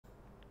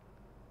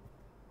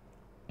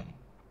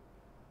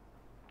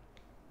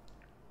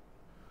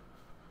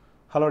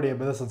Hello dear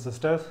brothers and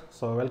sisters.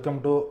 So welcome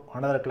to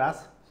another class.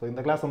 So in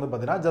the class வந்து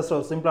பாத்தீங்கன்னா just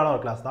ஒரு சிம்பிளான ஒரு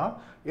கிளாஸ் தான்.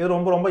 இது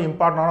ரொம்ப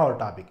இம்பார்ட்டன்டான ஒரு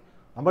டாபிக்.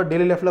 நம்ம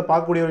டெய்லி லைஃப்ல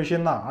பார்க்கக்கூடிய ஒரு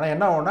விஷயம் தான். ஆனா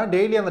என்ன ஆகும்னா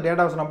டெய்லி அந்த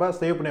டேட்டாஸ் நம்ம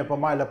சேவ் பண்ணி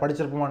வைப்போமா இல்ல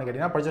படிச்சிருப்போமான்னு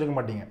கேட்டீங்கன்னா படிச்சிருக்க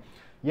மாட்டீங்க.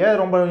 ஏன்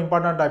ரொம்ப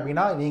இம்பார்ட்டன்ட்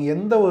டாபிக்னா நீங்க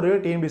எந்த ஒரு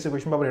TNPSC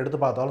क्वेश्चन பேப்பர் எடுத்து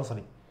பார்த்தாலும்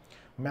சரி.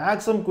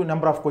 மேக்ஸிமம்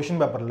நம்பர் ஆஃப் क्वेश्चन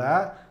பேப்பர்ல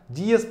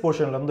GS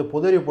போர்ஷன்ல இருந்து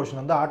பொதுறிவு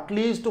போர்ஷன்ல இருந்து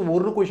அட்லீஸ்ட்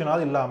ஒரு क्वेश्चन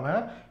ஆவது இல்லாம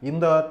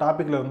இந்த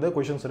டாபிக்ல இருந்து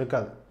क्वेश्चंस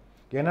இருக்காது.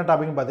 என்ன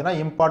டாபிக்னு பார்த்தீங்கன்னா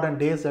இம்பார்ட்டன்ட்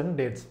டேஸ் அண்ட்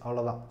டேட்ஸ்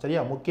அவ்வளோதான்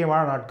சரியா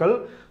முக்கியமான நாட்கள்.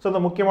 ஸோ இந்த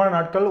முக்கியமான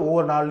நாட்கள்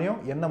ஒவ்வொரு நாள்லையும்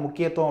என்ன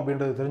முக்கியத்துவம்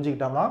அப்படின்றது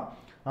தெரிஞ்சுக்கிட்டோம்னா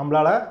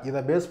நம்மளால்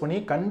இதை பேஸ் பண்ணி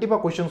கண்டிப்பாக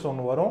கொஷின்ஸ்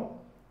ஒன்று வரும்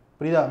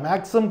புரியுதா.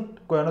 மேக்ஸிமம்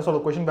என்ன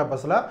சொல்கிறது கொஷின்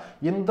பேப்பர்ஸில்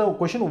இந்த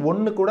கொஷின்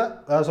ஒன்று கூட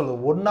அதாவது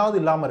சொல்கிறது ஒன்றாவது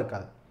இல்லாமல்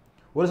இருக்காது.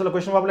 ஒரு சில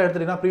கொஷின் பேப்பரில்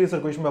எடுத்துகிட்டிங்கன்னா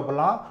ப்ரீவியஸ் கொஷின்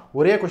பேப்பர்லாம்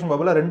ஒரே கொஷின்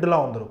பேப்பரில்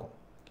ரெண்டுலாம் வந்திருக்கும்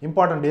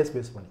இம்பார்ட்டன்ட் டேஸ்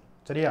பேஸ் பண்ணி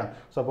சரியா.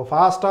 ஸோ அப்போ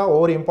ஃபாஸ்ட்டாக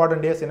ஒவ்வொரு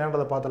இம்பார்ட்டன்ட் டேஸ்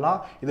என்னன்றதை பார்த்தலாம்.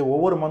 இது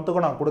ஒவ்வொரு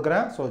மந்த்துக்கும் நான்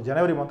கொடுக்குறேன். ஸோ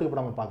ஜனவரி மந்த்துக்கு இப்போ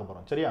நம்ம பார்க்க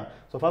போகிறோம் சரியா.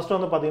 ஸோ ஃபர்ஸ்ட்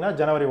வந்து பார்த்தீங்கன்னா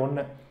ஜனவரி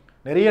 1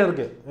 நிறைய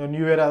இருக்குது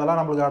நியூ இயர் அதெல்லாம்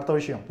நம்மளுக்கு அடுத்த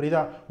விஷயம்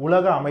புரியுதா.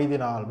 உலக அமைதி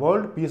நாள்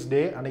வேர்ல்டு பீஸ்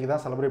டே அன்றைக்கி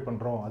தான் செலிப்ரேட்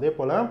பண்ணுறோம். அதே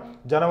போல்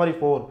ஜனவரி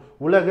 4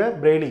 உலக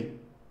பிரெய்லி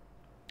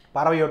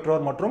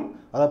பார்வையற்றோர் மற்றும்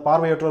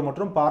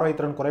பார்வை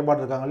திறன்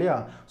குறைபாடு இருக்காங்க இல்லையா.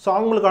 ஸோ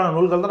அவங்களுக்கான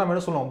நூல்கள் தான் நம்ம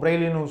என்ன சொல்லுவோம்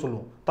பிரெய்லின்னு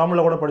சொல்லுவோம்.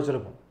 தமிழில் கூட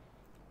படிச்சிருப்போம்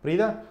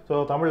புரியுதா. ஸோ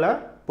தமிழில்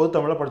பொது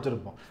தமிழில்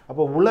படிச்சிருப்போம்.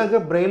 அப்போ உலக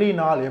பிரெய்லி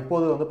நாள்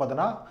எப்போது வந்து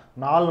பார்த்தோன்னா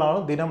 4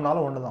 நாளும் தினம்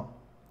நாளும் ஒன்று தான்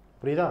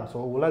புரியுதா. ஸோ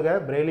உலக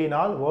பிரெய்லி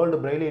நாள் வேர்ல்டு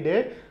பிரெய்லி டே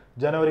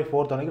ஜனவரி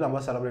 4 அன்னைக்கு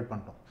நம்ம செலிப்ரேட்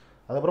பண்ணுறோம்.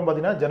 அதுக்கப்புறம்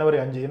பார்த்தீங்கன்னா ஜனவரி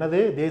 5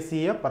 என்னது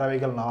தேசிய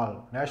பறவைகள் நாள்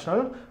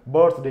நேஷனல்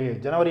பேர்ட்ஸ் டே.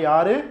 ஜனவரி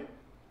 6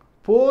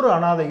 போர்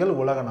அனாதைகள்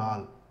உலக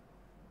நாள்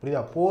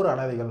புரியுதா. போர்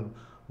அனாதைகள்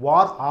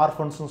வார்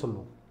ஆர்ஃபன்ஸ்னு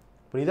சொல்லுவோம்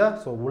புரியுதா.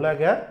 ஸோ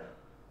உலக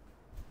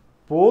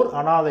போர்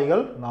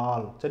அனாதைகள்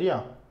நாள் சரியா.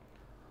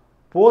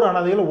 போர்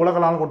அனாதைகள் உலக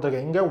நாள்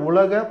கொடுத்துருக்கேன். இங்கே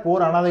உலக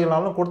போர் அனாதைகள்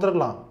நாளும்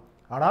கொடுத்துருக்கலாம்.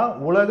 ஆனால்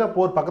உலக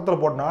போர் பக்கத்தில்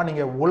போட்டோன்னா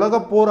நீங்கள் உலக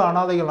போர்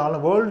அனாதைகள் நாள்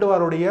வேர்ல்டு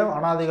வாருடைய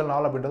அனாதைகள்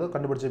நாள் அப்படின்றது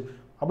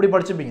அப்படி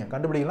படிச்சுப்பீங்க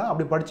கண்டுபிடிக்கலாம்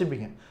அப்படி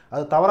படிச்சுப்பீங்க.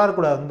 அது தவறாக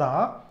இருக்கக்கூடாதுன்னு தான்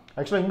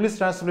ஆக்சுவலாக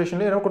இங்கிலீஷ்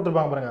டிரான்ஸ்லேஷன்லேயே என்ன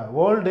கொடுத்துருப்பாங்க பாருங்க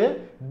world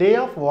day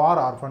of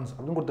war orphans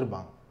அப்படின்னு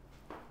கொடுத்துருப்பாங்க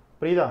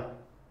புரியுதா.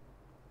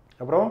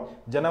 அப்புறம்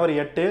ஜனவரி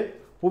 8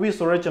 புவி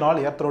சுழற்சி நாள்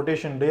எர்த்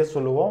ரொட்டேஷன் டே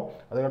சொல்லுவோம்.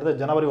 அதுக்கடுத்து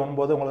ஜனவரி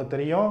 9 உங்களுக்கு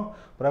தெரியும்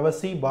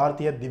பிரவசி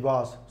பாரதிய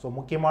திவாஸ். ஸோ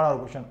முக்கியமான ஒரு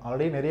கொஷின்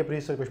ஆல்ரெடி நிறைய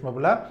ப்ரீவியஸ் கொஷின்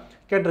பேப்பரில்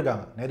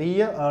கேட்டிருக்காங்க. நிறைய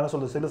என்ன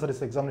சொல்லுது சிவில்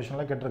சர்வீஸ்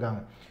எக்ஸாமினேஷனில்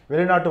கேட்டிருக்காங்க.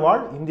 வெளிநாட்டு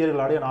வாழ்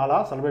இந்தியர்களுடைய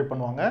நாளாக செலிப்ரேட்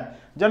பண்ணுவாங்க.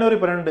 ஜனவரி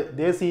 12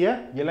 தேசிய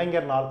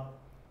இளைஞர் நாள்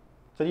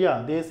சரியா.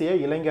 தேசிய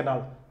இளைஞர்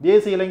நாள்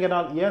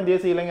ஏன்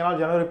தேசிய இளைஞர் நாள்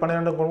ஜனவரி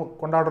 12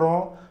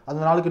 கொண்டாடுறோம். அந்த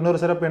நாளுக்கு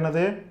இன்னொரு சிறப்பு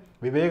என்னது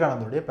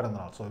விவேகானந்தருடைய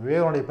பிறந்தநாள். ஸோ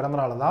விவேகானந்தருடைய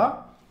பிறந்தநாள் தான்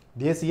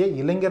தேசிய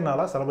இளைஞர்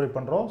நாளாக செலிப்ரேட்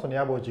பண்ணுறோம். ஸோ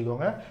ஞாபகம்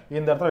வச்சுக்கோங்க.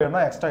 இந்த இடத்துல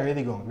வேணால் எக்ஸ்ட்ரா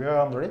எழுதிக்கோங்க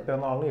விவேகானந்தருடைய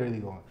பிறந்தநாள்னு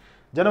எழுதிக்கோங்க.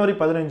 ஜனவரி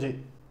 15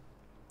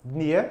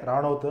 இந்திய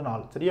இராணுவத்து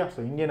நாள் சரியா. ஸோ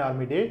இந்தியன்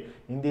ஆர்மி டே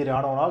இந்திய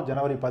இராணுவ நாள்.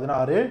 ஜனவரி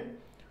 16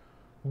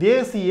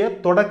 தேசிய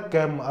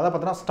தொடக்கம் அதை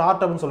பார்த்தீங்கன்னா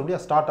ஸ்டார்ட் அப்னு சொல்ல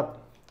முடியாது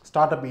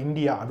ஸ்டார்ட் அப்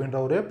இந்தியா அப்படின்ற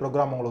ஒரு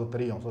ப்ரோக்ராம் உங்களுக்கு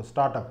தெரியும். ஸோ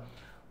ஸ்டார்ட்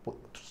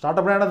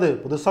அப்னா என்னது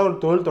புதுசாக ஒரு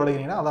தொழில்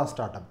தொடங்கினீங்கன்னா அதான்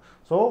ஸ்டார்ட் அப்.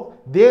 ஸோ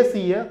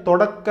தேசிய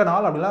தொடக்க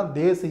நாள் அப்படின்னா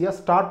தேசிய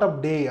ஸ்டார்ட் அப்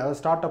டே அது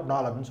ஸ்டார்ட் அப்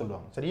நாள் அப்படின்னு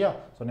சொல்லுவாங்க சரியா.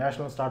 ஸோ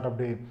நேஷனல் ஸ்டார்ட் அப்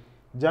டே.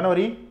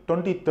 ஜனவரி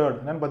 23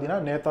 என்னன்னு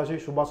பார்த்தீங்கன்னா நேதாஜி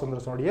சுபாஷ்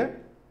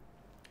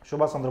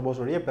சந்திர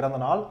போஸுடைய பிறந்த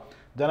நாள்.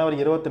 ஜனவரி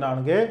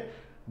 24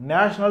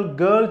 நேஷனல்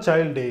கேர்ள்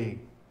சைல்டு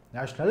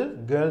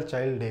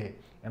டே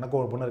எனக்கு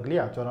ஒரு பொண்ணு இருக்கு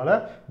இல்லையா. ஸோ அதனால்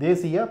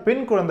தேசிய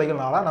பெண்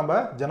குழந்தைகள் நாளாக நம்ம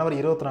ஜனவரி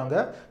 24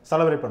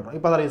 செலிப்ரேட் பண்ணுறோம்.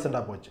 இப்போ தான்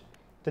ரீசெண்டாக போச்சு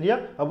சரியா.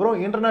 அப்புறம்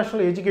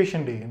இன்டர்நேஷனல்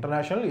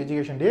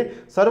எஜுகேஷன் டே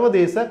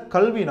சர்வதேச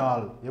கல்வி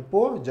நாள்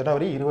எப்போ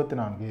ஜனவரி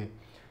 24.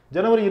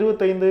 ஜனவரி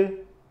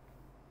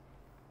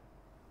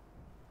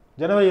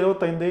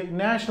 25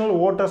 நேஷனல்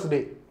ஓட்டர்ஸ் டே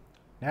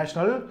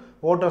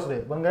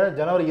இவங்க.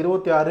 ஜனவரி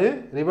 26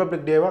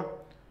 ரிபப்ளிக் டேவா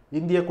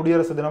இந்திய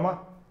குடியரசு தினமா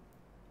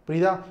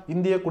புரியுதா.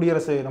 இந்திய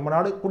குடியரசு நம்ம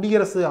நாடு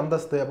குடியரசு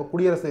அந்தஸ்து. அப்போ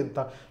குடியரசு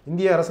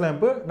இந்திய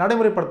அரசியலமைப்பு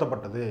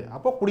நடைமுறைப்படுத்தப்பட்டது.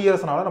 அப்போ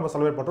குடியரசு நாளை நம்ம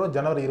செலிப்ரேட் பண்ணுறோம்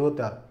ஜனவரி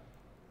 26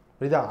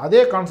 புரியுதா.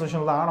 அதே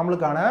கான்ஸ்டியூஷன் தான்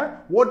நம்மளுக்கான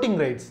ஓட்டிங்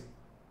ரைட்ஸ்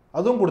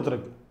அதுவும்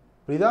கொடுத்துருக்கு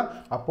புரியுதா.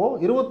 அப்போது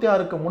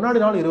 26க்கு முன்னாடி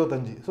நாள்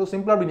 25. ஸோ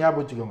சிம்பிளாக அப்படி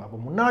ஞாபகம் வச்சுக்கோங்க. அப்போ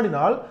முன்னாடி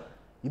நாள்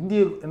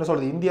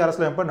இந்திய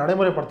அரசியலமைப்பை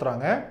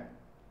நடைமுறைப்படுத்துகிறாங்க.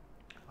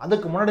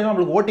 அதுக்கு முன்னாடி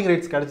நம்மளுக்கு ஓட்டிங்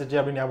ரைட்ஸ் கிடைச்சிச்சு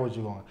அப்படின்னு ஞாபகம்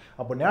வச்சுக்கோங்க.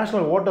 அப்போ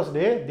நேஷனல் ஓட்டர்ஸ்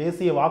டே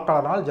தேசிய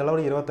வாக்காளர் நாள்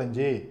ஜனவரி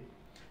 25.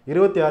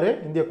 26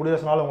 இந்திய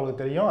குடியரசு நாள்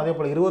உங்களுக்கு தெரியும். அதே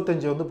போல்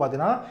 25 வந்து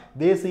பார்த்தீங்கன்னா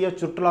தேசிய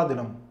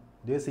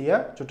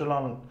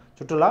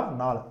சுற்றுலா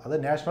நாள் அது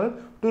நேஷனல்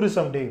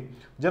டூரிசம் டே.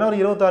 ஜனவரி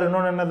 26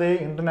 இன்னொன்று என்னது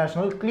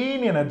இன்டர்நேஷனல்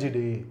கிளீன் எனர்ஜி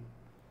டே.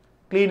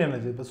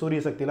 இப்போ சூரிய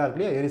சக்தியெலாம் இருக்கு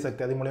இல்லையா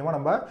எரிசக்தி அது மூலயமா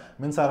நம்ம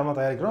மின்சாரமாக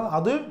தயாரிக்கிறோம்.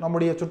 அது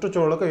நம்முடைய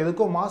சுற்றுச்சூழலுக்கும்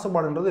எதுக்கும்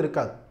மாசுபாடுன்றது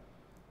இருக்காது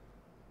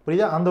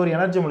புரியுதா. அந்த ஒரு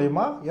எனர்ஜி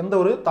மூலயமா எந்த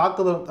ஒரு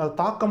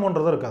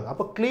தாக்கமுன்றதும் இருக்காது.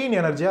 அப்போ கிளீன்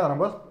எனர்ஜியாக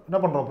நம்ம என்ன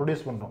பண்ணுறோம்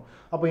ப்ரொடியூஸ் பண்ணுறோம்.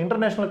 அப்போ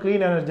இன்டர்நேஷனல்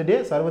கிளீன் எனர்ஜி டே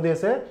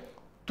சர்வதேச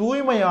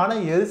தூய்மையான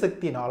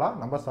எரிசக்தி நாளாக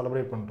நம்ம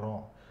செலிப்ரேட்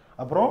பண்ணுறோம்.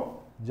 அப்புறம்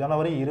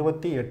ஜனவரி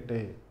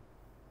 28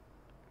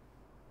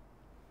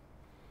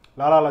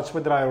 லாலா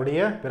லஜ்பதி ராயுடைய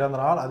பிறந்த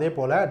நாள். அதே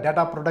போல்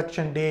டேட்டா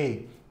ப்ரொடெக்ஷன் டே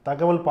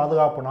தகவல்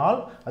பாதுகாப்பு நாள்.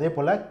 அதே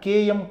போல்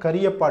கேஎம்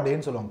கரியப்பா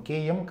டேன்னு சொல்லுவாங்க.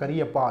 கேஎம்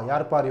கரியப்பா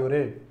யார் பார்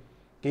இவர்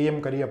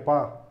கேஎம்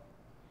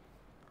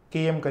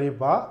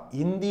கரியப்பா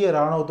இந்திய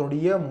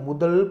இராணுவத்துடைய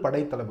முதல்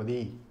படை தளபதி.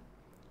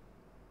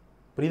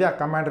 புரியுதா?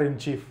 Commander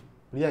in chief.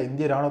 புரியுதா?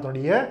 இந்திய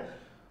இராணுவத்துடைய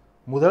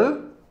முதல்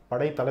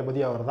படை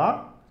தளபதி அவர் தான்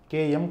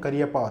கேஎம்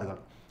கரியப்பா அவர்கள்.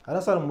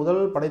 அதான் சார்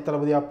முதல் படை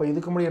தளபதி. அப்போ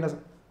இதுக்கு முன்னாடி என்ன,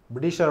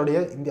 பிரிட்டிஷாருடைய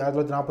இந்தியா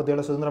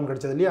 1947 சுதந்திரம்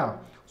கிடைச்சது இல்லையா?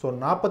 ஸோ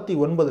 48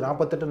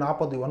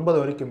 49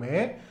 வரைக்குமே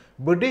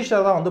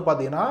பிரிட்டிஷார் தான் வந்து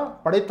பார்த்தீங்கன்னா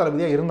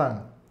படைத்தளபதியாக இருந்தாங்க.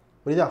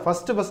 புரியுதா?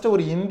 ஃபஸ்ட்டு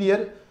ஒரு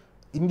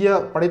இந்தியா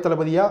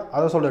படைத்தளபதியாக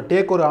அதை சொல்கிற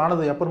டேக் ஒரு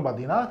ஆனது எப்போன்னு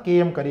பார்த்தீங்கன்னா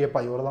கேஎம் கரியப்பா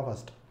இவர் தான்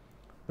ஃபஸ்ட்.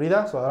 புரியுதா?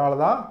 ஸோ அதனால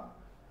தான்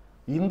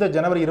இந்த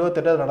ஜனவரி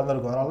 28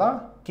 நடந்திருக்கும். அதனால தான்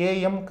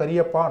கேஎம்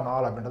கரியப்பா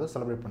நாள் அப்படின்றத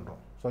செலிப்ரேட்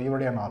பண்ணுறோம். ஸோ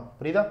இவருடைய நாள்.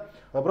 புரியுதா?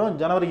 அப்புறம்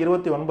ஜனவரி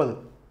 29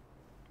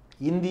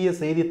 இந்திய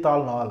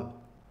செய்தித்தாள் நாள்.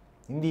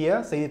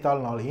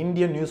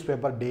 இந்தியன் நியூஸ்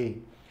பேப்பர் டே.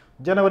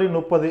 ஜனவரி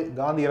 30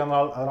 காந்தி இறந்த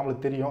நாள். அது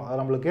நம்மளுக்கு தெரியும். அது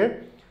நம்மளுக்கு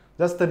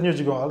ஜஸ்ட் தெரிஞ்சு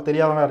வச்சுக்கோங்க. அது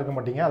தெரியாதவங்க இருக்க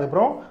மாட்டீங்க.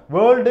 அதுக்கப்புறம்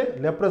வேர்ல்டு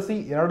லெப்ரசி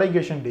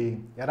எராடிகேஷன் டே.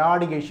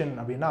 எராடிகேஷன்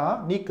அப்படின்னா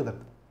நீக்குதல்,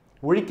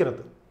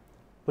 ஒழிக்கிறது.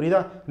 புரியுதா?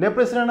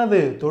 லெப்ரசினா என்னது?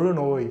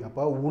 தொழுநோய்.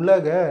 அப்போ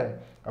உலக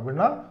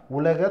அப்படின்னா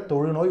உலக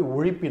தொழுநோய்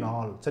ஒழிப்பு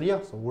நாள். சரியா?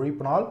 ஸோ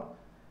ஒழிப்பு நாள்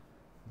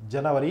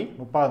ஜனவரி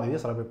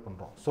 30 செலிப்ரேட்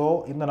பண்ணுறோம். ஸோ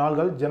இந்த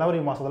நாள்கள்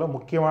ஜனவரி மாதத்தில்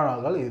முக்கியமான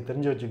நாள்கள். இது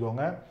தெரிஞ்சு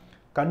வச்சுக்கோங்க.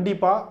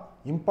 கண்டிப்பாக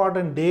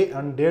இம்பார்ட்டன்ட் டே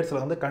அண்ட்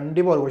டேட்ஸில் வந்து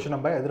கண்டிப்பாக ஒரு கொஷின்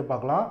நம்ம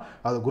எதிர்பார்க்கலாம்.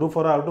 அது குரூப்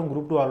 4 ஆகட்டும்,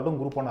 குரூப் 2 ஆகட்டும்,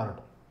 குரூப் 1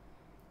 ஆகட்டும்.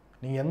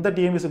 நீங்கள் எந்த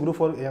டிஎன்பிசி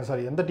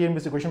எந்த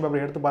டிஎன்பிசி கொஷின்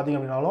பேப்பர் எடுத்து பார்த்தீங்க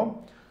அப்படின்னாலும்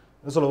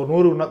சொல்ல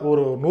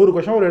ஒரு 100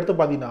 கொஷின் பேப்பர் எடுத்து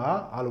பார்த்தீங்கன்னா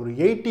அதில் ஒரு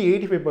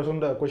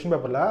 80-85% கொஷின்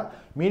பேப்பரில்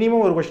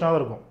மினிமம் ஒரு கொஷினாக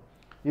தான் இருக்கும்.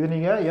 இது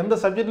நீங்கள் எந்த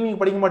சப்ஜெக்ட்லையும்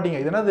நீங்கள் படிக்க மாட்டீங்க.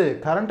 இது என்னது?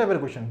 Current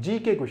affair question,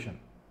 GK question.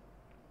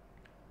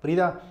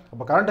 புரியுதா?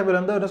 அப்போ கரண்ட் அஃபேர்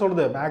வந்து என்ன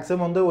சொல்கிறது,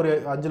 மேக்ஸிமம் வந்து ஒரு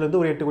 5லேருந்து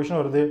ஒரு 8 கொஷின்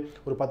வருது.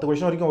 ஒரு 10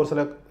 கொஷின் வரைக்கும் ஒரு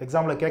சில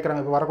எக்ஸாமில்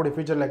கேட்குறாங்க. இப்போ வரக்கூடிய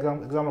ஃபியூச்சரில்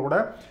எக்ஸாமில் கூட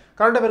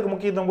கரண்ட் அஃபேருக்கு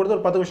முக்கியத்துவம் கொடுத்து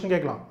ஒரு 10 கொஷின்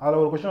கேட்கலாம்.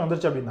 அதில் ஒரு கொஷின்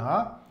வந்துருச்சு அப்படின்னா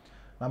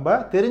நம்ம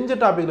தெரிஞ்ச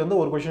டாப்பிக்லேருந்து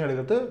ஒரு கொஷின்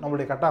எடுக்கிறது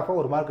நம்மளுடைய கட் ஆஃபை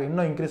ஒரு மார்க்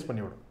இன்னும் இன்க்ரீஸ்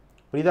பண்ணிவிடும்.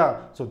 புரியுதா?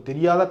 ஸோ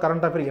தெரியாத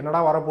கரண்ட் அஃபேர் என்னடா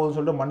வரப்போகுதுன்னு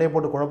சொல்லிட்டு மண்டையை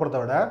போட்டு குழப்பறதை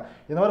விட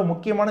இந்த மாதிரி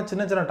முக்கியமான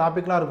சின்ன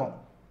டாப்பிக்லாம் இருக்கும்.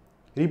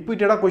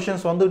 ரிப்பீட்டடாக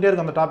கொஷின்ஸ் வந்துகிட்டே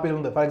இருக்கும் அந்த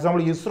டாப்பிக்லேருந்து. ஃபார்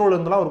எக்ஸாம்பிள்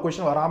இஸ்ரோலேருந்துலாம் ஒரு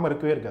கொஷின் வராமல்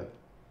இருக்கவே இருக்காது.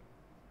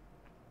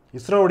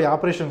 இஸ்ரோவுடைய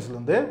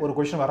ஆப்ரேஷன்ஸ்லேருந்து ஒரு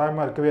கொஷின்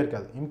வராமல் இருக்கவே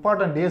இருக்காது.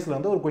 இம்பார்ட்டன்ட்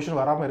டேஸ்லேருந்து ஒரு கொஷின்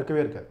வராமல்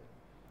இருக்கவே இருக்காது.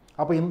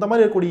 அப்போ இந்த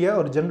மாதிரி இருக்கக்கூடிய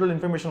ஒரு ஜென்ரல்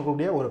இன்ஃபர்மேஷன்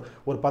கூடிய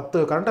ஒரு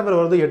 10 கரண்ட்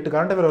அஃபேர் வருது, 8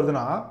 கரண்ட் அஃபேர்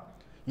வருதுன்னா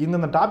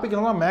இந்த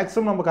டாப்பிக்லாம்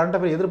மேக்ஸிமம் நம்ம கரண்ட்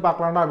அஃபேர்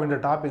எதிர்பார்க்கலாம்டா அப்படின்ற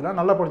டாப்பிக்லாம்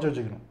நல்லா படிச்சு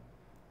வச்சுக்கணும்.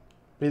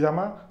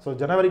 புரியுதாமா? ஸோ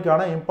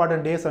ஜனவரிக்கான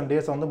இம்பார்ட்டன்ட்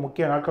டேஸ் வந்து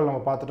முக்கிய நாட்கள்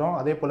நம்ம பார்த்துட்டோம்.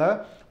 அதே போல்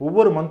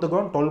ஒவ்வொரு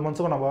மந்த்துக்கும் 12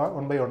 மந்த்ஸுக்கும் நம்ம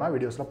 1 by 1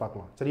 வீடியோஸில்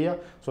பார்க்கலாம். சரியா?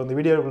 ஸோ இந்த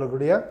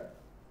வீடியோக்குள்ளக்கூடிய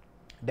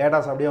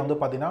டேட்டாஸ் அப்படியே வந்து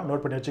பார்த்தீங்கன்னா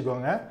நோட் பண்ணி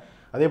வச்சுக்கோங்க.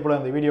 அதே போல்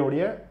இந்த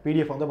வீடியோடைய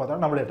பிடிஎஃப் வந்து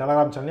பார்த்தோன்னா நம்மளுடைய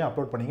டெலகிராம் சேனலையும்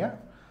அப்லோட் பண்ணிங்க.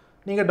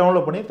 நீங்கள்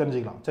டவுன்லோட் பண்ணி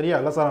தெரிஞ்சிக்கலாம். சரியா?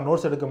 இல்லை சார்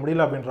நோட்ஸ் எடுக்க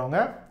முடியல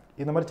அப்படின்றவங்க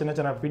இந்த மாதிரி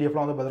சின்ன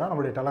பிடிஎஃப்லாம் வந்து பார்த்தீங்கன்னா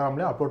நம்மளுடைய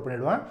டெலகிராம்லேயும் அப்லோட்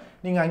பண்ணிவிடுவேன்.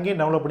 நீங்கள் அங்கேயும்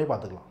டவுன்லோட் பண்ணி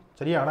பார்த்துக்கலாம்.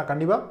 சரியா? ஆனால்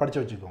கண்டிப்பாக படித்து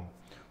வச்சுக்கோங்க.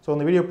 ஸோ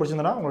இந்த வீடியோ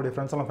பிடிச்சிருந்தனா உங்களுடைய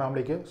ஃப்ரெண்ட்ஸ் எல்லாம்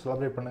ஃபேமிலிக்கு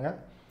செலிப்ரேட் பண்ணுங்கள்.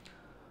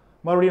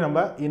 மறுபடியும் நம்ம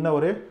இன்னும்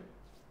ஒரு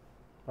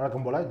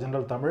வழக்கம் போல்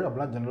ஜென்ரல் தமிழ்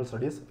அப்படின்னா ஜென்ரல்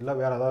ஸ்டடீஸ் இல்லை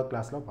வேறு ஏதாவது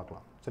கிளாஸில்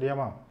பார்க்கலாம்.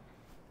 சரியாமா?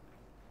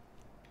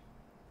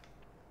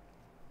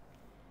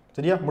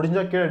 சரியா?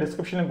 முடிஞ்சால் கீழே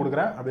டிஸ்கிரிப்ஷனில்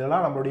கொடுக்குறேன்.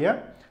 அப்படியெல்லாம் நம்மளுடைய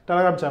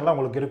டெலகிராம் சேனலில்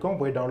உங்களுக்கு இருக்கும்.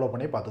 போய் டவுன்லோட்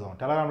பண்ணி பார்த்துக்கோங்க.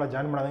 டெலகிராமில்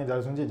ஜாயின் பண்ணாதீங்க,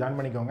 தயவு செஞ்சு ஜாயின்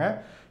பண்ணிக்கோங்க.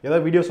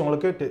 ஏதாவது வீடியோஸ்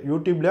உங்களுக்கு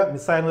யூடியூப்பில்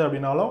மிஸ் ஆயிருந்தது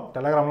அப்படின்னாலும்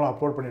டெலகிராமில்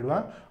அப்லோட்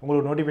பண்ணிவிடுவேன்.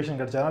 உங்களுக்கு நோட்டிஃபிகேஷன்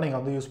கிடைச்சாதான்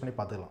நீங்கள் வந்து யூஸ் பண்ணி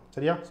பார்த்துக்கலாம்.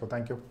 சரியா? So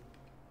thank you.